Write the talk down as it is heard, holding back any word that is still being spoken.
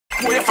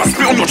What if I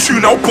spit on your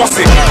tune, I'll boss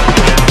it.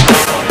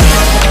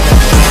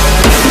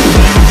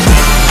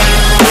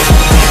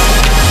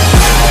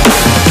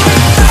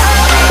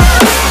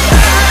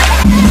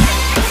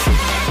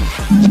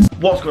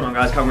 What's going on,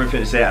 guys? Callum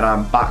Fitness here, and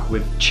I'm back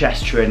with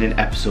chest training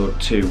episode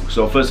 2.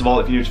 So first of all,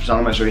 if you're new to the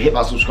channel, make sure you hit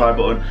that subscribe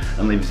button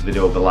and leave this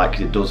video with a like,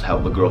 because it does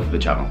help the growth of the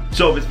channel.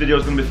 So this video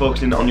is going to be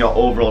focusing on your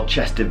overall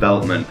chest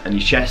development, and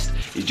your chest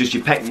is just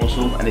your pec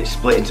muscle, and it's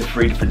split into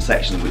 3 different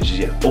sections, which is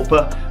your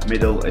upper,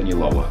 middle and your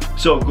lower.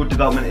 So good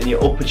development in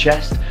your upper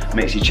chest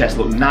makes your chest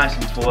look nice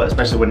and fuller,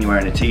 especially when you're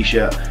wearing a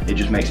t-shirt. It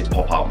just makes it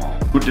pop out more.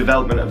 Good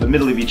development of the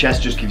middle of your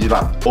chest just gives you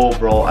that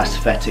overall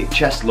aesthetic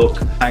chest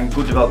look, and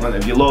good development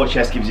of your lower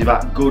chest gives you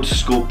that good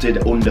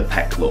sculpted under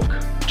pec look.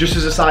 Just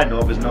as a side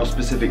note, there's no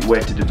specific way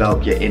to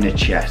develop your inner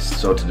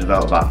chest, so to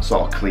develop that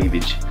sort of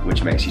cleavage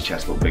which makes your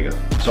chest look bigger.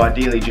 So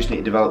ideally you just need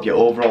to develop your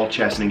overall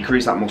chest and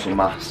increase that muscle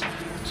mass,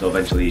 so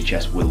eventually your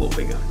chest will look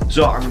bigger.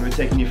 So I'm going to be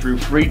taking you through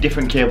 3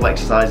 different cable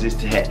exercises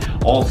to hit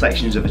all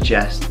sections of the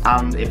chest,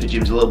 and if the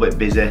gym's a little bit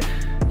busy,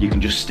 you can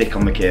just stick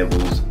on the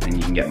cables and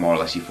you can get more or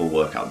less your full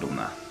workout done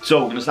there. So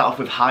we're going to start off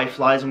with high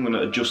flies. I'm going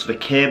to adjust the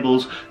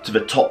cables to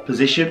the top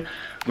position.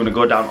 You're going to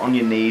go down on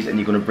your knees and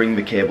you're going to bring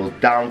the cables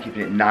down,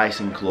 keeping it nice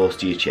and close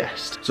to your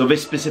chest. So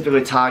this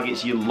specifically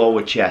targets your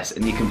lower chest,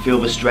 and you can feel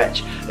the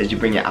stretch as you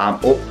bring your arm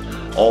up.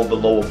 All the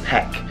lower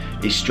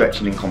pec is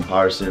stretching in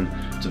comparison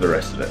to the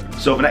rest of it.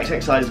 So the next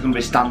exercise is going to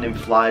be standing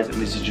flies,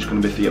 and this is just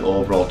going to be for your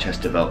overall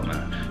chest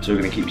development. So we're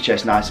going to keep your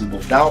chest nice and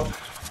puffed out,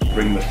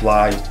 bring the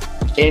flies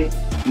in,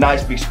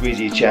 nice big squeeze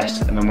of your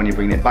chest, and then when you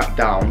bring it back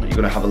down, you're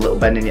going to have a little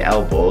bend in your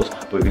elbows,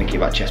 but you're going to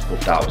keep that chest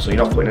puffed out. So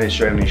you're not putting any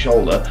strain on your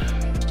shoulder,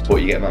 but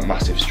you're getting that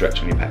massive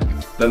stretch on your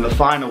pec. Then the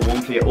final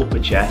one for your upper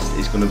chest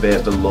is going to be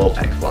the low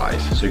pec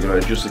flies. So you're going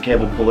to adjust the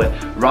cable, pull it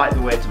right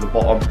the way to the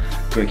bottom.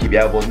 You're going to keep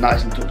your elbows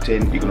nice and tucked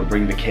in. You're going to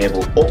bring the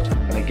cable up,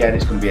 and again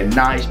it's going to be a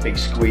nice big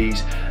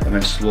squeeze, and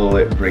then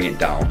slowly bring it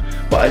down.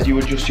 But as you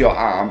adjust your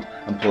arm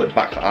and pull it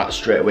back like that,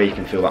 straight away you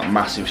can feel that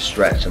massive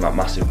stretch and that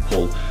massive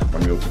pull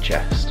on your upper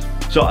chest.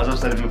 So as I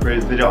said in the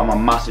previous video, I'm a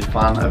massive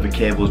fan of the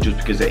cables just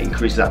because it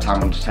increases that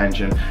time under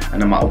tension, and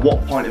no matter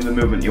what point in the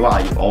movement you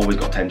are, you've always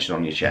got tension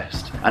on your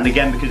chest. And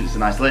again, because it's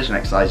an isolation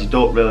exercise, you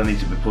don't really need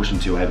to be pushing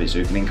too heavy, so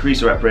you can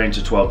increase the rep range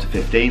to 12 to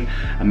 15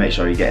 and make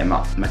sure you're getting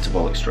that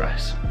metabolic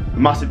stress. The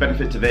massive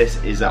benefit to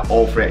this is that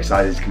all 3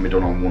 exercises can be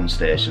done on one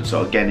station,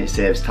 so again it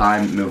saves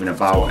time moving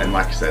about, and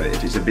like I said,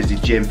 if it's a busy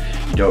gym,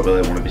 you don't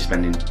really want to be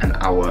spending an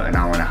hour and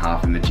a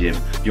half in the gym.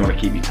 You want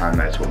to keep your time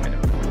there to a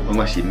minimum.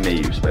 Unless you're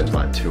me, who spends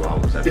like 2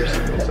 hours every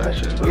single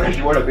session. Unless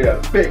you want to be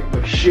a big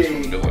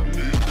machine.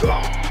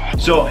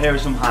 So here are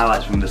some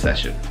highlights from the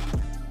session.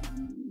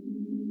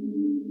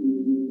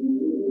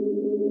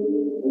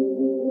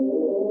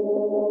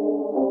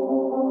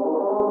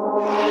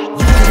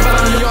 You can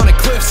find me on a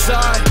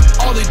cliffside.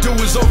 All they do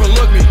is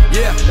overlook me.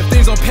 Yeah, if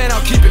things don't pan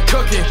out, keep it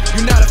cooking.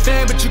 You're not a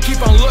fan, but you keep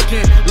on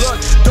looking. Look,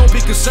 don't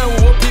be concerned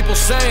with what people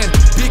saying.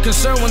 Be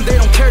concerned when they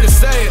don't care to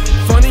say it.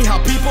 Funny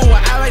how people will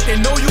act like they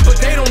know you, but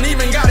they don't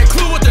even got a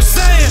clue what they're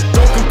saying.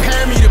 Don't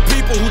compare me to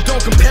people who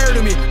don't compare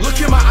to me. Look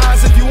in my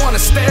eyes if you want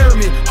to stare at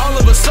me. All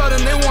of a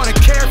sudden they want to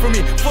care for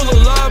me. Full of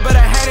love, but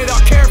I hand it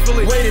out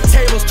carefully. Waited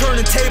tables,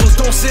 turning tables,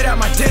 don't sit at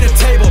my dinner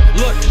table.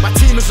 Look, my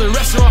team is a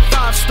restaurant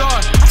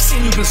 5-star. I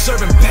seen you been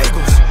serving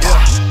bagels.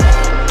 Yeah.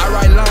 I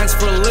write lines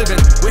for a living.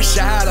 Wish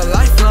I had a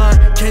lifeline.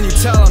 Can you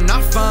tell I'm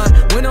not fine?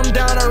 When I'm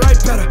down, I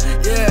write better.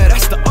 Yeah,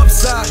 that's the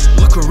upside.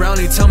 Look around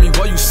and tell me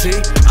what you see.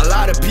 A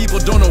lot of people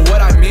don't know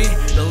what I mean.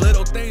 The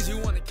little things you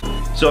want to keep.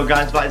 So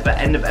guys, that is the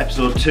end of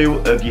episode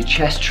 2 of your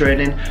chest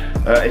training.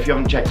 If you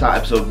haven't checked out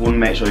episode 1,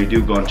 make sure you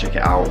do go and check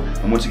it out.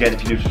 And once again,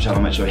 if you're new to the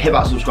channel, make sure you hit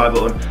that subscribe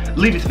button,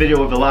 leave this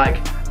video with a like,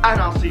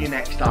 and I'll see you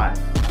next time.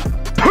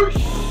 Peace!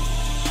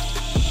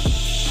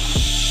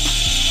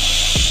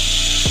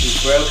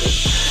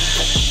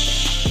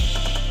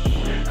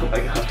 Oh my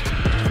god.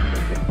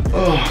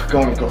 Oh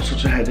god, I've got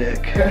such a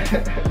headache.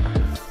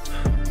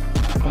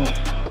 Oh.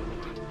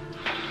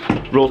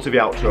 Roll to the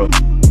outro.